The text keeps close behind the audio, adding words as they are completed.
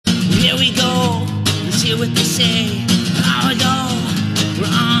Here we go, let's hear what they say. Here we go, we're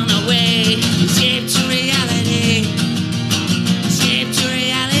on our way. Escape to reality. Escape to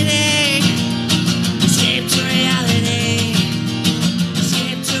reality. Escape to reality.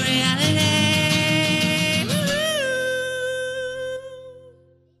 Escape to reality. Woo-hoo.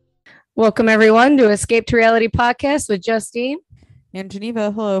 Welcome everyone to Escape to Reality podcast with Justine and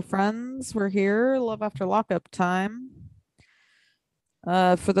Geneva. Hello, friends. We're here. Love After Lockup time.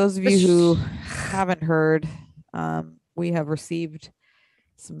 For those of you who haven't heard, we have received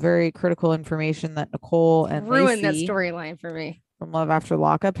some very critical information that Nicolle and ruined that Lacey storyline for me from Love After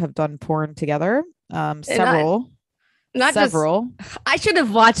Lockup have done porn together. Several. I should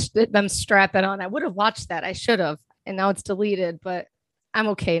have watched them strap it on. I would have watched that. I should have. And now it's deleted, but I'm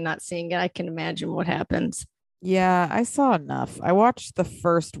okay not seeing it. I can imagine what happens. Yeah, I saw enough. I watched the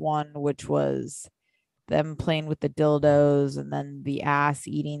first one, which was them playing with the dildos and then the ass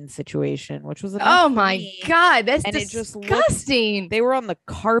eating situation, which was oh my god, that's and disgusting. They were on the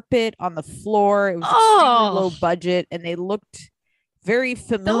carpet, on the floor. It was extremely low budget, and they looked very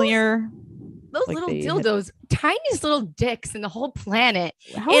familiar. Those like little dildos, tiniest little dicks in the whole planet.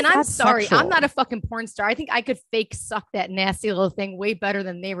 How and I'm sorry, sexual? I'm not a fucking porn star. I think I could fake suck that nasty little thing way better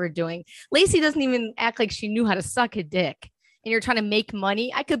than they were doing. Lacey doesn't even act like she knew how to suck a dick. And you're trying to make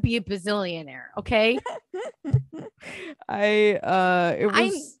money. I could be a bazillionaire. Okay. It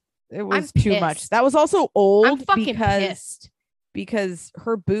was too much. That was also old. I'm fucking pissed because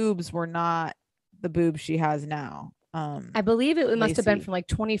her boobs were not the boobs she has now. I believe it must have been from like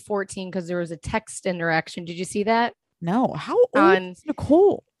 2014 because there was a text interaction. Did you see that? No. How old is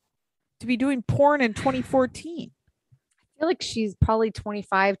Nicolle to be doing porn in 2014? I feel like she's probably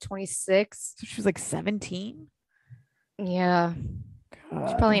 25, 26. So she was like 17. Yeah. God.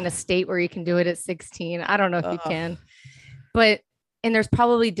 She's probably in a state where you can do it at 16. I don't know if you can, and there's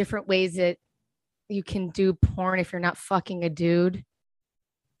probably different ways that you can do porn if you're not fucking a dude.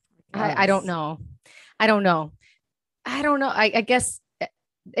 Yes. I don't know. I guess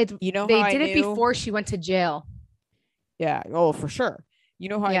they did it before she went to jail. Yeah. Oh, for sure. You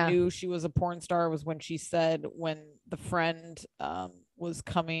know how I knew she was a porn star was when she said when the friend was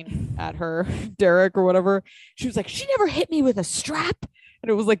coming at her, Derek or whatever, she was like, she never hit me with a strap. And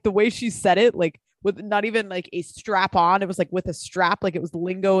it was like the way she said it, like with not even like a strap on. It was like with a strap, like it was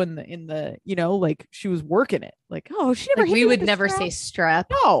lingo in the like she was working it. Like, oh, she never hit me with a strap. We would never say strap.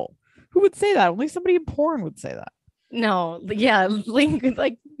 No. Who would say that? Only somebody in porn would say that. No, yeah,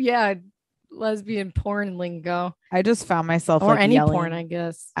 lesbian porn lingo. I just found myself or like any porn, I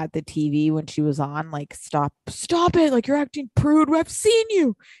guess, at the TV when she was on, like, stop it, like you're acting prude. I've seen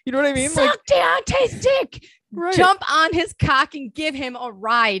you. You know what I mean? Suck like, Deontay's dick. Right. Jump on his cock and give him a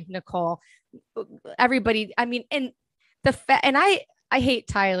ride, Nicolle. Everybody, I mean, and I hate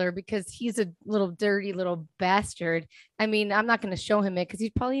Tyler because he's a little dirty little bastard. I mean, I'm not going to show him it because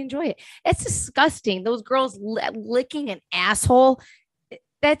he'd probably enjoy it. It's disgusting. Those girls licking an asshole.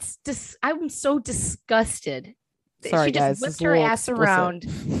 I'm so disgusted. Sorry, she just whipped her ass around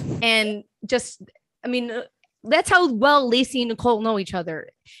and just, I mean, that's how well Lacey and Nicolle know each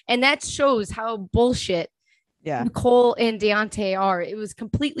other. And that shows how bullshit Nicolle and Deontay are. It was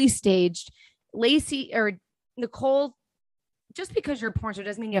completely staged. Lacey or Nicolle, just because you're a porn star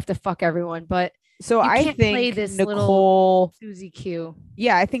doesn't mean you have to fuck everyone, but I think play this Nicolle, little Susie Q.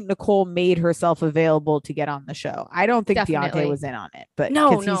 Yeah, I think Nicolle made herself available to get on the show. I don't think Deontay was in on it, but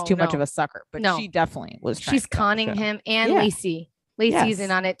because he's too much of a sucker. But she definitely was. She's conning him and Lacey. Lacey's in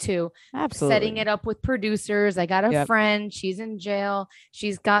on it too. Absolutely. Setting it up with producers. I got a friend. She's in jail.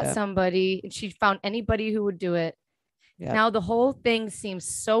 She's got somebody. She found anybody who would do it. Yep. Now the whole thing seems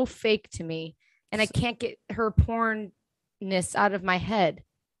so fake to me, and I can't get her pornness out of my head.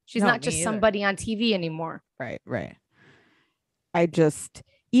 She's not just somebody on TV anymore. Right. I just,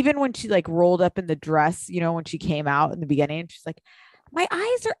 even when she like rolled up in the dress, when she came out in the beginning, she's like, my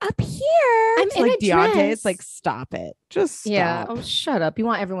eyes are up here. I'm in like a Deontay. Dress. It's like, stop it. Just stop. Yeah. Oh, shut up. You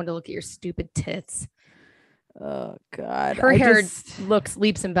want everyone to look at your stupid tits. Oh God. Her hair looks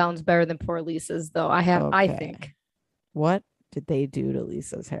leaps and bounds better than poor Lisa's though. I think. What did they do to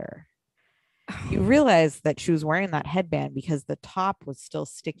Lisa's hair? You realize that she was wearing that headband because the top was still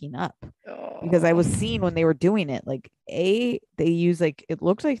sticking up. Because I was seeing when they were doing it, like they use like, it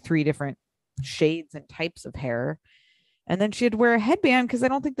looked like 3 different shades and types of hair. And then she had to wear a headband because I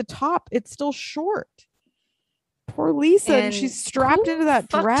don't think the top, it's still short. Poor Lisa. And she's strapped into that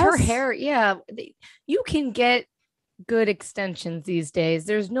dress. Her hair. Yeah. You can get good extensions these days.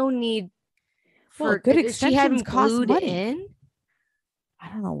 There's no need for good extensions cost money. In. I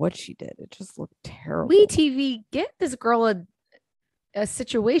don't know what she did. It just looked terrible. WeTV, get this girl a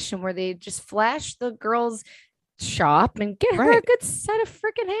situation where they just flash the girl's shop and get her a Right. good set of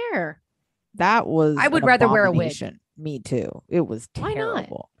freaking hair. That was I would an rather wear a wig. abomination. Me too. It was Why not?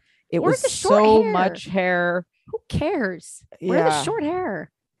 terrible. It Or was the short so hair. much hair. Who cares? Wear the short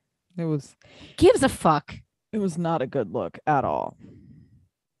hair. It was Gives a fuck. not a good look at all.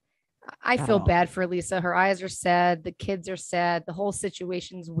 I feel bad for Lisa. Her eyes are sad. The kids are sad. The whole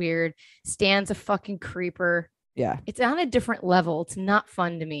situation's weird. Stan's a fucking creeper. Yeah. It's on a different level. It's not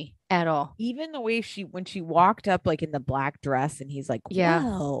fun to me at all. Even the way when she walked up like in the black dress and he's like, Yeah.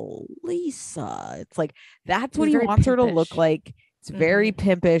 "Whoa, Lisa." It's like, that's He's what he very wants her to pimpish. look like. It's very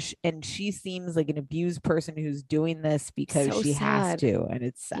pimpish. And she seems like an abused person who's doing this because So she has sad. to. And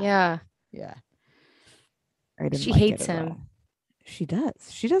it's sad. Yeah. Yeah. I didn't She like hates it at him. all. She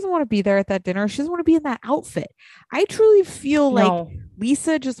does. She doesn't want to be there at that dinner. She doesn't want to be in that outfit. I truly feel like No.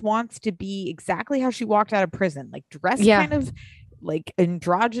 Lisa just wants to be exactly how she walked out of prison, like dressed Yeah. kind of like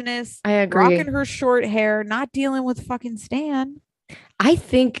androgynous, I agree. rocking her short hair, not dealing with fucking Stan. I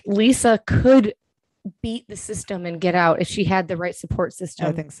think Lisa could beat the system and get out if she had the right support system.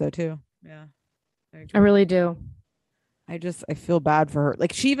 I think so too. Yeah. I really do. I feel bad for her.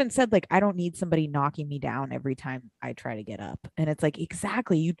 Like she even said, like, I don't need somebody knocking me down every time I try to get up. And it's like,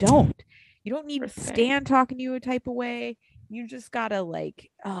 exactly. You don't need Stan talking to you a type of way. You just gotta like,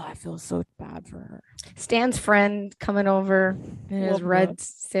 oh, I feel so bad for her. Stan's friend coming over in his red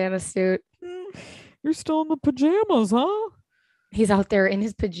Santa suit. You're still in the pajamas, huh? He's out there in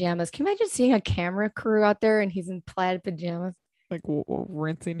his pajamas. Can you imagine seeing a camera crew out there and he's in plaid pajamas? Like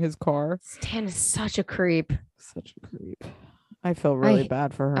rinsing his car. Stan is such a creep. Such a creep. I feel really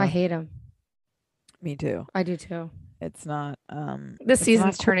bad for her. I hate him. Me too. I do too. It's not this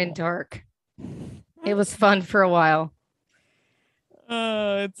season's turning dark. It was fun for a while.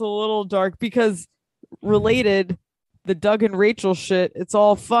 It's a little dark because related, the Doug and Rachel shit, it's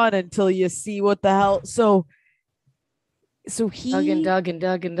all fun until you see what the hell. So he Doug and Doug and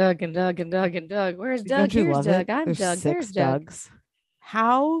Doug and Doug and Doug and Doug and Doug. Where's Doug? Here's Doug. I'm There's Doug. 6 There's Doug. Dougs.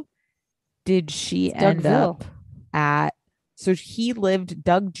 How did she It's end Dougville. up at? So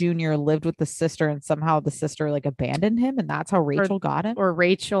Doug Jr. lived with the sister, and somehow the sister like abandoned him, and that's how Rachel got him. Or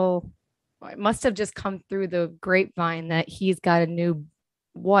Rachel, it must have just come through the grapevine that he's got a new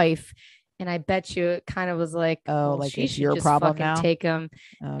wife. And I bet you it kind of was like, oh, well, like she it's should your just problem fucking now. take him.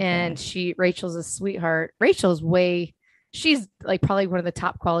 Okay. And Rachel's a sweetheart. She's like probably one of the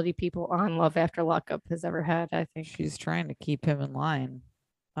top quality people on Love After Lockup has ever had, I think. She's trying to keep him in line.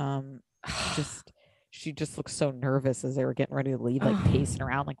 She just looks so nervous as they were getting ready to leave, like pacing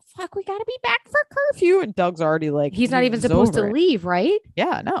around, like, fuck, we gotta be back for curfew. And Doug's already like, he's not even supposed to leave, right?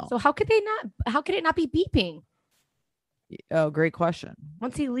 Yeah, no. So how could it not be beeping? Oh, great question.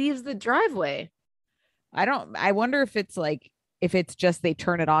 Once he leaves the driveway. I wonder if it's just they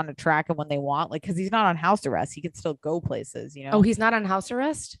turn it on to track him when they want, like, because he's not on house arrest. He can still go places, you know? Oh, he's not on house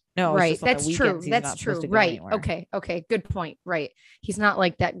arrest? No, right. That's true. That's true. Right. Okay. Good point. Right. He's not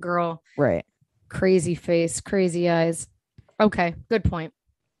like that girl. Right. Crazy face, crazy eyes. Okay. Good point.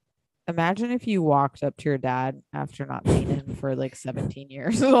 Imagine if you walked up to your dad after not seeing him for like 17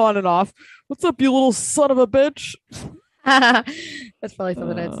 years on and off. What's up, you little son of a bitch? That's probably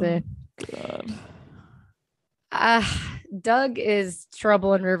something I'd say. God. Doug is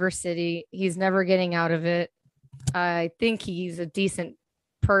trouble in River City. He's never getting out of it. I think he's a decent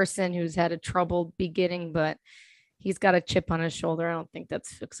person who's had a troubled beginning, but he's got a chip on his shoulder. I don't think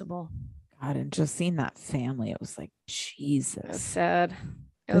that's fixable. God, and just seeing that family, it was like, Jesus. It was sad.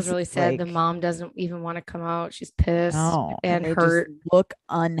 It was really sad. The mom doesn't even want to come out. She's pissed and they hurt. just look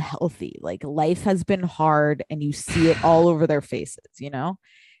unhealthy. Like life has been hard and you see it all over their faces, you know?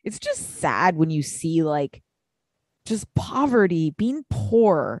 It's just sad when you see like just poverty, being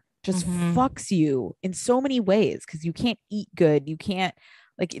poor just fucks you in so many ways because you can't eat good. You can't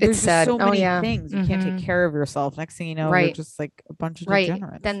there's just so many things. You can't take care of yourself. Next thing you know, you're just like a bunch of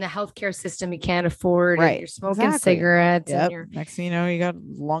degenerates. Then the healthcare system you can't afford. Right. And you're smoking cigarettes. Yep. And you're... Next thing you know, you got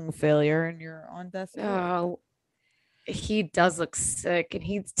lung failure and you're on death row. He does look sick, and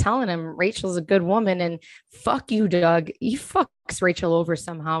he's telling him Rachel's a good woman, and fuck you, Doug. He fucks Rachel over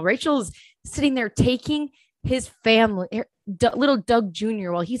somehow. Rachel's sitting there taking his family, little Doug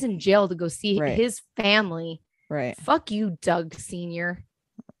Jr., while he's in jail to go see his family. Right. Fuck you, Doug Sr.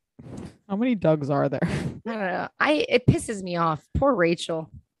 How many Dougs are there? I don't know. It pisses me off. Poor Rachel.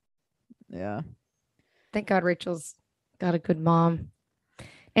 Yeah. Thank God Rachel's got a good mom.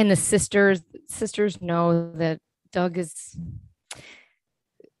 And the sisters know that Doug is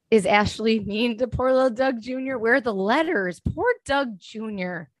Ashley mean to poor little Doug Jr.? Where are the letters? Poor Doug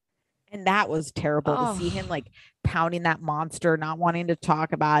Jr. And that was terrible to see him like pounding that monster, not wanting to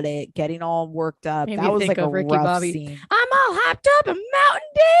talk about it, getting all worked up. Made me That was think like a of Ricky rough Bobby. scene. I'm all hyped up and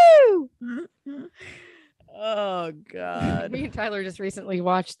Mountain Dew. Oh God. Me and Tyler just recently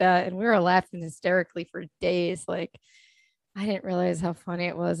watched that and we were laughing hysterically for days. Like, I didn't realize how funny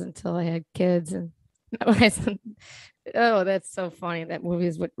it was until I had kids. And when I said, oh, that's so funny. That movie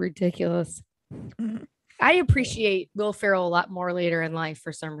is ridiculous. I appreciate Will Ferrell a lot more later in life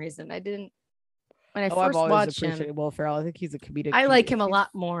for some reason. I didn't when I I've first always watched appreciated him. Will Ferrell. I think he's a comedic. I like him a he's lot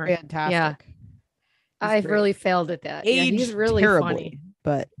more. Fantastic. Yeah. I've great. really failed at that. Yeah, he's Aged really terribly, funny.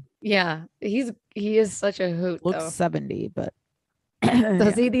 but Yeah, he is such a hoot. looks though. 70, but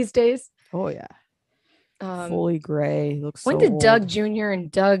Does he these days? Oh yeah. Fully gray. Looks when so did Doug old. Jr.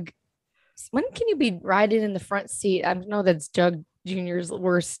 and Doug when can you be riding in the front seat? I know that's Doug Jr.'s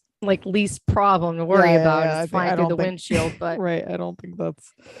worst, like least problem to worry about is flying through the windshield. But right, I don't think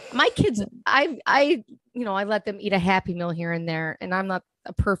that's my kids. I let them eat a Happy Meal here and there, and I'm not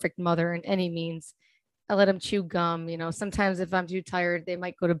a perfect mother in any means. I let them chew gum. Sometimes if I'm too tired, they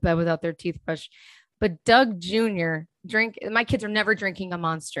might go to bed without their toothbrush. But Doug Jr. my kids are never drinking a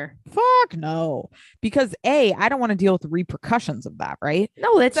Monster. Fuck no. Because I don't want to deal with the repercussions of that, right?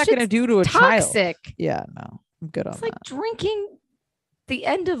 No, that's not going to do to a toxic. child. Yeah, no. I'm good on that. It's like drinking the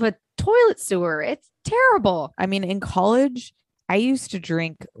end of a toilet sewer. It's terrible. I mean, in college, I used to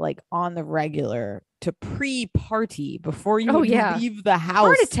drink like on the regular to pre-party before you leave the house.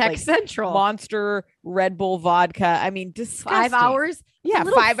 Heart attack like central. Monster, Red Bull vodka. I mean, disgusting. 5 hours? Yeah,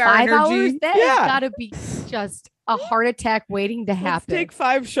 5 hour energy. Hours? That has got to be just a heart attack waiting to happen. Let's take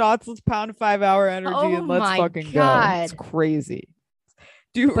 5 shots. Let's pound 5 hour energy and let's fucking go. It's crazy.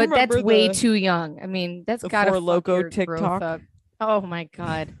 But that's way too young. I mean, that's got to Loco TikTok. Oh my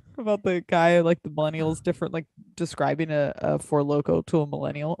God. About the guy, like the millennials, different, like describing a Four Loco to a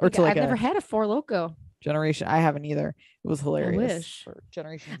millennial or to like I've never had a Four Loco. Generation. I haven't either. It was hilarious. I wish.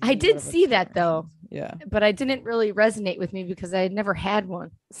 Generation. I did see that though. Yeah. But I didn't really resonate with me because I had never had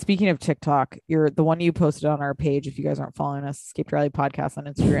one. Speaking of TikTok, the one you posted on our page. If you guys aren't following us, Escaped Rally Podcast on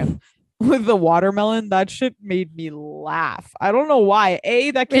Instagram. With the watermelon, that shit made me laugh. I don't know why.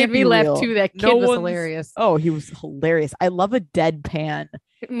 That can't made me be laugh real. too. That kid was hilarious. Oh, he was hilarious. I love a deadpan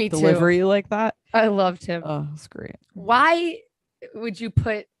me delivery too. Like that. I loved him. Oh, it's great. Why would you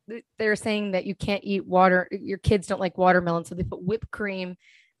put? They're saying that you can't eat water. Your kids don't like watermelon, so they put whipped cream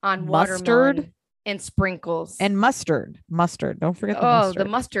on watermelon and sprinkles and mustard. Don't forget the mustard. The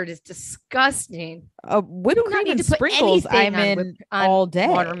mustard is disgusting. Whipped cream and sprinkles. I'm in all day.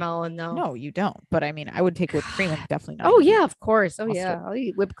 Watermelon, though. No, you don't. But I mean, I would take whipped cream and definitely not. Oh yeah, of course. Oh mustard. Yeah, I'll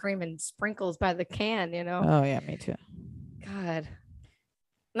eat whipped cream and sprinkles by the can. Oh yeah, me too. God,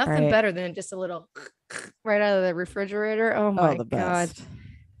 nothing better than just a little right out of the refrigerator. Oh my God.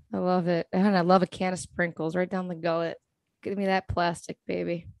 I love it. And I love a can of sprinkles right down the gullet. Give me that plastic,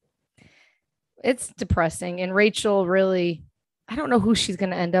 baby. It's depressing. And Rachel really, I don't know who she's going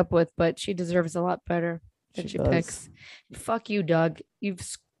to end up with, but she deserves a lot better than she picks. Fuck you, Doug. You've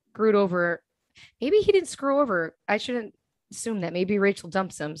screwed over. Maybe he didn't screw over. I shouldn't assume that. Maybe Rachel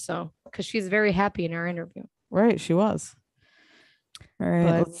dumps him. So, because she's very happy in our interview. Right. She was. All right.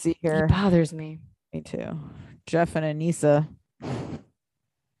 But let's see here. It bothers me. Me too. Jeff and Anissa.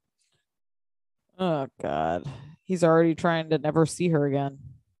 Oh God, he's already trying to never see her again,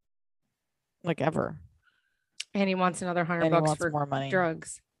 like ever. And he wants another $100 for more money.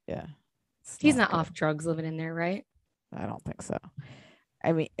 Drugs. Yeah, he's not off drugs living in there, right? I don't think so.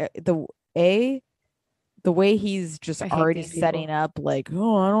 I mean, the way he's just already setting up, like,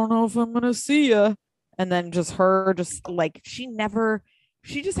 oh, I don't know if I'm gonna see you, and then just her, just like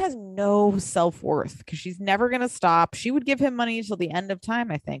she just has no self-worth because she's never going to stop. She would give him money until the end of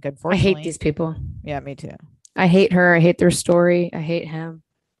time, I think, unfortunately. I hate these people. Yeah, me too. I hate her. I hate their story. I hate him.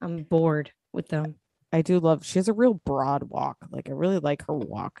 I'm bored with them. I do love, she has a real broad walk. Like, I really like her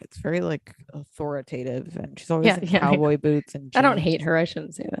walk. It's very, like, authoritative. And she's always in cowboy boots. And jeans. I don't hate her. I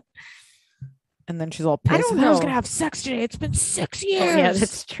shouldn't say that. And then she's all pissed. I was going to have sex today. It's been 6 years. Oh, yeah,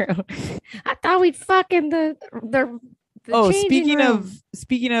 that's true. I thought we'd fuck in the speaking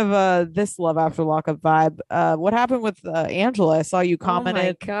of this Love After Lockup vibe, what happened with Angela? I saw you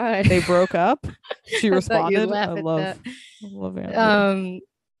commented. Oh my God. They broke up. She responded. I love Angela.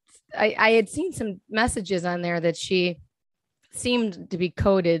 I had seen some messages on there that she seemed to be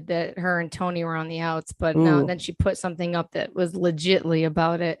coded that her and Tony were on the outs, but no, then she put something up that was legitly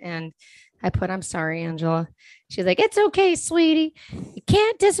about it, and I put, I'm sorry, Angela. She's like, it's okay, sweetie. You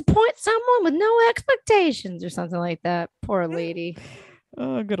can't disappoint someone with no expectations or something like that. Poor lady.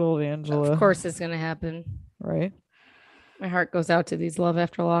 Oh, good old Angela. Of course it's going to happen. Right. My heart goes out to these Love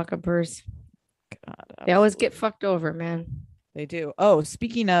After Lockupers. God, They always get absolutely. fucked over, man. They do. Oh,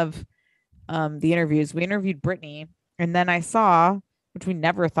 speaking of the interviews, we interviewed Brittany, and then I saw, which we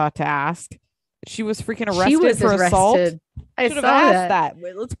never thought to ask, she was freaking arrested She was for assault. arrested. I Should have saw asked that. that.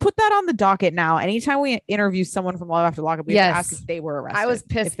 Wait, let's put that on the docket now. Anytime we interview someone from Love After Lockup, we have to ask Yes. if they were arrested. I was if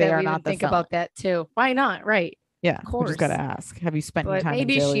pissed they that are we not didn't the think felon. about that too. Why not? Right. Yeah, Of we course. just gotta ask. Have you spent any But time in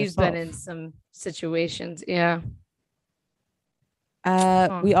maybe jail she's yourself? been in some situations. Yeah.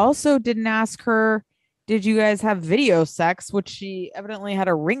 We also didn't ask her, did you guys have video sex, which she evidently had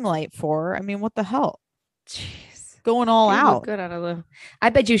a ring light for. I mean, what the hell? Jeez. Going all She would out. look good out of the. I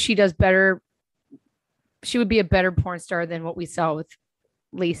bet you she does better. She would be a better porn star than what we saw with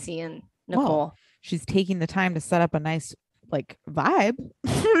Lacey and Nicolle. Well, she's taking the time to set up a nice like vibe.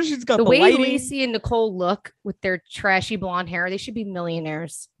 She's got The the way lighting. Lacey and Nicolle look with their trashy blonde hair, they should be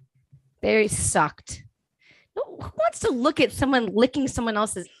millionaires. They sucked. Who wants to look at someone licking someone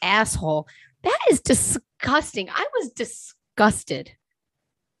else's asshole? That is disgusting. I was disgusted.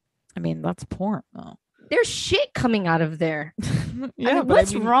 I mean, that's porn though. There's shit coming out of there. Yeah, I mean, but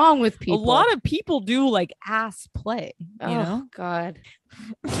what's wrong with people? A lot of people do like ass play, you know? God.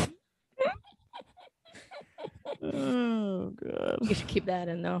 Oh god. You should keep that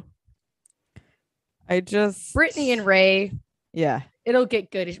in though. Brittany Brittany and Ray. Yeah. It'll get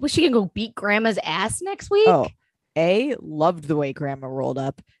good. Was she gonna go beat grandma's ass next week? Oh, loved the way grandma rolled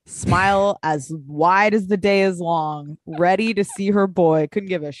up. Smile as wide as the day is long, ready to see her boy. Couldn't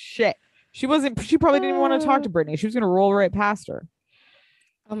give a shit. She probably didn't even want to talk to Brittany. She was gonna roll right past her.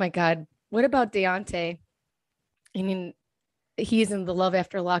 Oh my God. What about Deontay? I mean, he's in the Love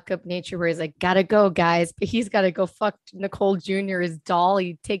After Lockup nature where he's like, gotta go, guys. But he's gotta go fuck Nicolle Jr., his doll.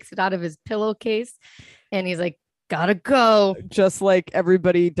 He takes it out of his pillowcase and he's like, gotta go. Just like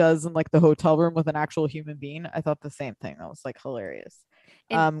everybody does in like the hotel room with an actual human being. I thought the same thing. That was like hilarious.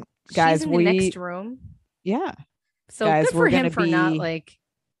 And guys, she's in the next room. Yeah. So guys, good for him for not like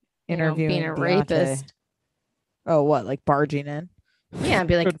interviewing being a Deontay. rapist. Oh, what? Like barging in? Yeah, and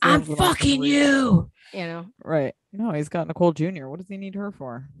be like, Good for I'm him for not fucking being a you. You know. Right. No, he's got Nicolle Jr. What does he need her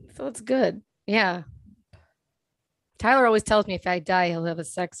for? So it's good. Yeah. Tyler always tells me if I die, he'll have a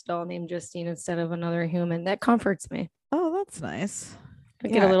sex doll named Justine instead of another human. That comforts me. Oh, that's nice. I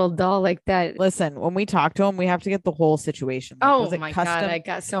get a little doll like that. Listen, when we talk to him, we have to get the whole situation. Like, oh my God, I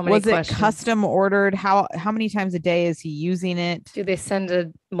got so many questions. Was it custom ordered? How many times a day is he using it? Do they send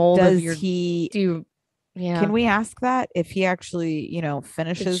a mold Does of your? Yeah. Can we ask that if he actually,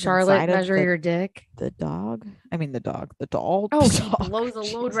 finishes? Did Charlotte measure the, your dick? The dog? I mean, the doll. Oh, the he dog. blows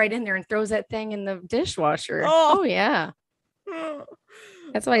a load right in there and throws that thing in the dishwasher. Oh. Oh yeah.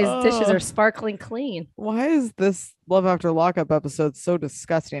 That's why his dishes are sparkling clean. Why is this Love After Lockup episode so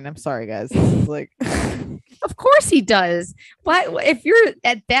disgusting? I'm sorry, guys. This is like. Of course he does. Why? If you're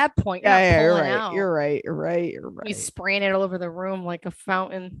at that point, you're right. You're right. He's spraying it all over the room like a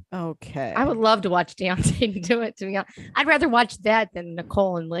fountain. Okay. I would love to watch Deontay do it. To be honest, I'd rather watch that than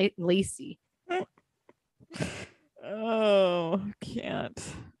Nicolle and Lacey. Oh, can't.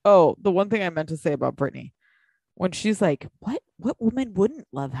 Oh, the one thing I meant to say about Brittany, when she's like, "What woman wouldn't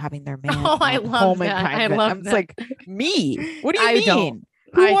love having their man?" Oh, I love that. I love that. Like, me. What do you mean? Don't.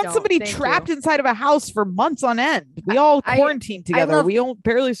 Who wants somebody trapped inside of a house for months on end? We all quarantined together. We all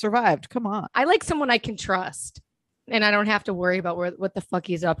barely survived. Come on. I like someone I can trust, and I don't have to worry about what the fuck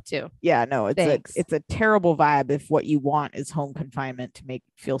he's up to. Yeah, no, it's a terrible vibe if what you want is home confinement to make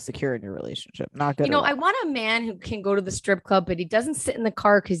you feel secure in your relationship. Not good. I want a man who can go to the strip club, but he doesn't sit in the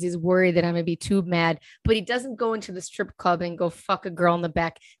car because he's worried that I'm gonna be too mad. But he doesn't go into the strip club and go fuck a girl in the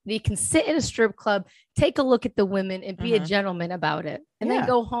back. That he can sit in a strip club, take a look at the women, and be a gentleman about it, and then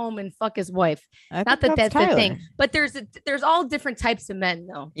go home and fuck his wife. Not that that's the thing, but there's all different types of men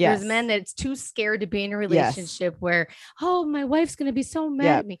though. Yes. There's men that's too scared to be in a relationship where, oh, my wife's gonna be so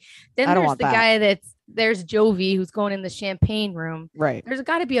mad at me. Then there's the guy there's Jovi who's going in the champagne room. Right. There's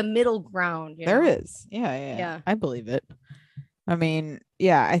got to be a middle ground. There is. Yeah. I believe it. I mean,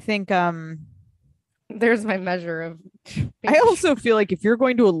 yeah, I think there's my measure of. I also feel like if you're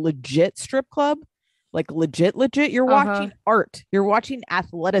going to a legit strip club, like legit, you're watching art. You're watching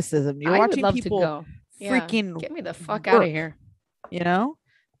athleticism. You're watching people freaking get me the fuck out of here.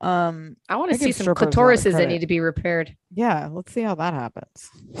 I want to see some clitorises that need to be repaired. Yeah, let's see how that happens.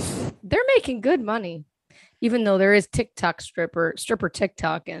 They're making good money, even though there is TikTok stripper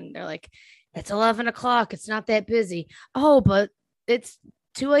TikTok, and they're like, it's 11 o'clock. It's not that busy. Oh, but it's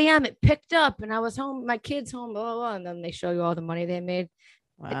 2 a.m. It picked up, and I was home. My kid's home. Blah, blah, blah. And then they show you all the money they made.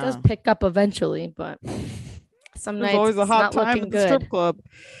 Wow. It does pick up eventually, but some nights always a hot time at the strip club.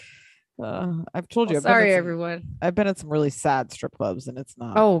 I've told you. Sorry, everyone. I've been at some really sad strip clubs, and it's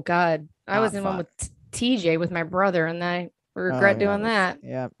not. Oh God, I was in fun. one with TJ with my brother, and I regret doing that.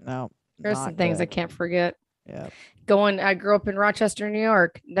 Yeah, no. There's some things I can't forget. Yeah. I grew up in Rochester, New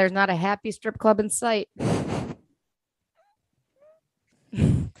York. There's not a happy strip club in sight.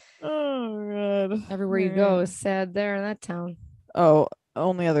 Oh God. Everywhere you go is sad there in that town. Oh,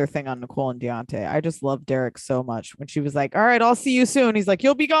 only other thing on Nicolle and Deontay. I just love Derek so much. When she was like, "All right, I'll see you soon." He's like,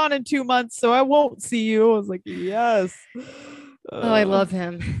 "You'll be gone in 2 months, so I won't see you." I was like, "Yes." Oh, I love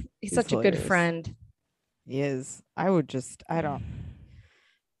him. He's such hilarious. A good friend. He is. I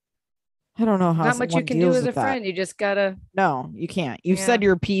don't know how. Not much you can do as a friend. You just gotta. No, you can't. You've said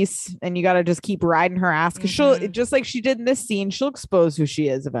your piece, and you gotta just keep riding her ass because she'll, just like she did in this scene, she'll expose who she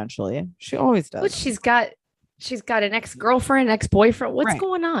is eventually. She always does. But she's got an ex-girlfriend, ex-boyfriend. What's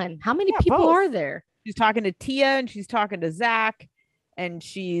going on? How many people are there? She's talking to Tia and she's talking to Zach, and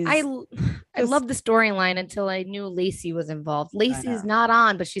I love the storyline until I knew Lacey was involved. Lacey's not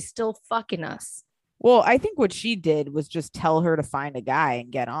on, but she's still fucking us. Well, I think what she did was just tell her to find a guy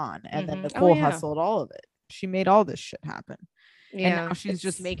and get on. And then Nicolle hustled all of it. She made all this shit happen. Yeah, and now she's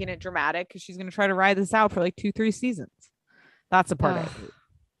just making it dramatic because she's going to try to ride this out for like 2-3 seasons. That's the part I hate.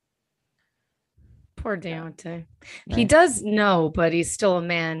 Poor Deontay. Right. He does know, but he's still a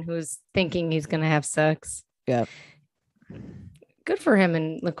man who's thinking he's going to have sex. Yep. Good for him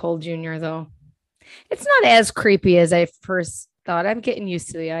and Nicolle Jr., though. It's not as creepy as I first thought. I'm getting used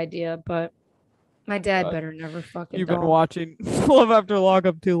to the idea, but my dad better never fucking. You've been watching Love After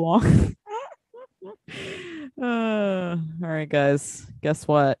Lockup too long. All right, guys. Guess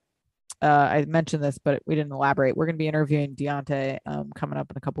what? I mentioned this, but we didn't elaborate. We're going to be interviewing Deontay coming up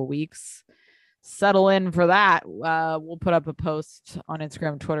in a couple weeks. Settle in for that. We'll put up a post on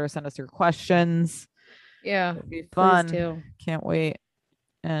Instagram, Twitter. Send us your questions. Yeah, it'll be fun. Can't wait.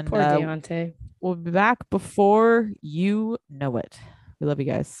 And poor Deontay. We'll be back before you know it. We love you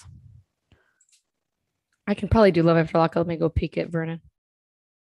guys. I can probably do Love After Lockup. Let me go peek at Vernon.